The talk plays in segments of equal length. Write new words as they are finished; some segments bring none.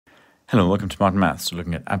Hello, welcome to Smart Maths. We're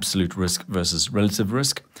looking at absolute risk versus relative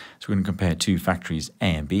risk. So we're going to compare two factories, A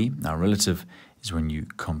and B. Now, relative is when you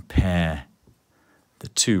compare the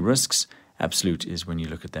two risks. Absolute is when you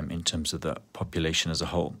look at them in terms of the population as a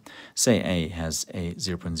whole. Say A has a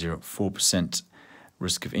 0.04%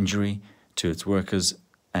 risk of injury to its workers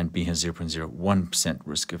and B has 0.01%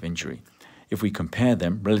 risk of injury. If we compare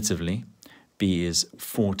them relatively, B is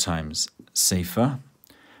 4 times safer.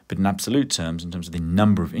 But in absolute terms, in terms of the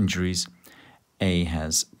number of injuries, A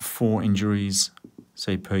has 4 injuries,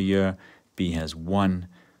 say, per year. B has 1.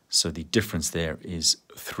 So the difference there is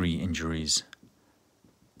 3 injuries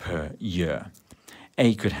per year.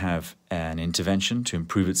 A could have an intervention to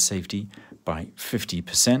improve its by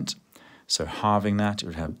 50%. So halving that, it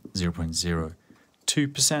would have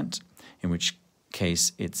 0.02%, in which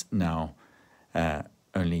case it's now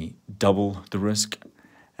only double the risk.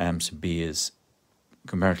 So B is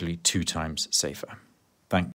comparatively 2 times safer.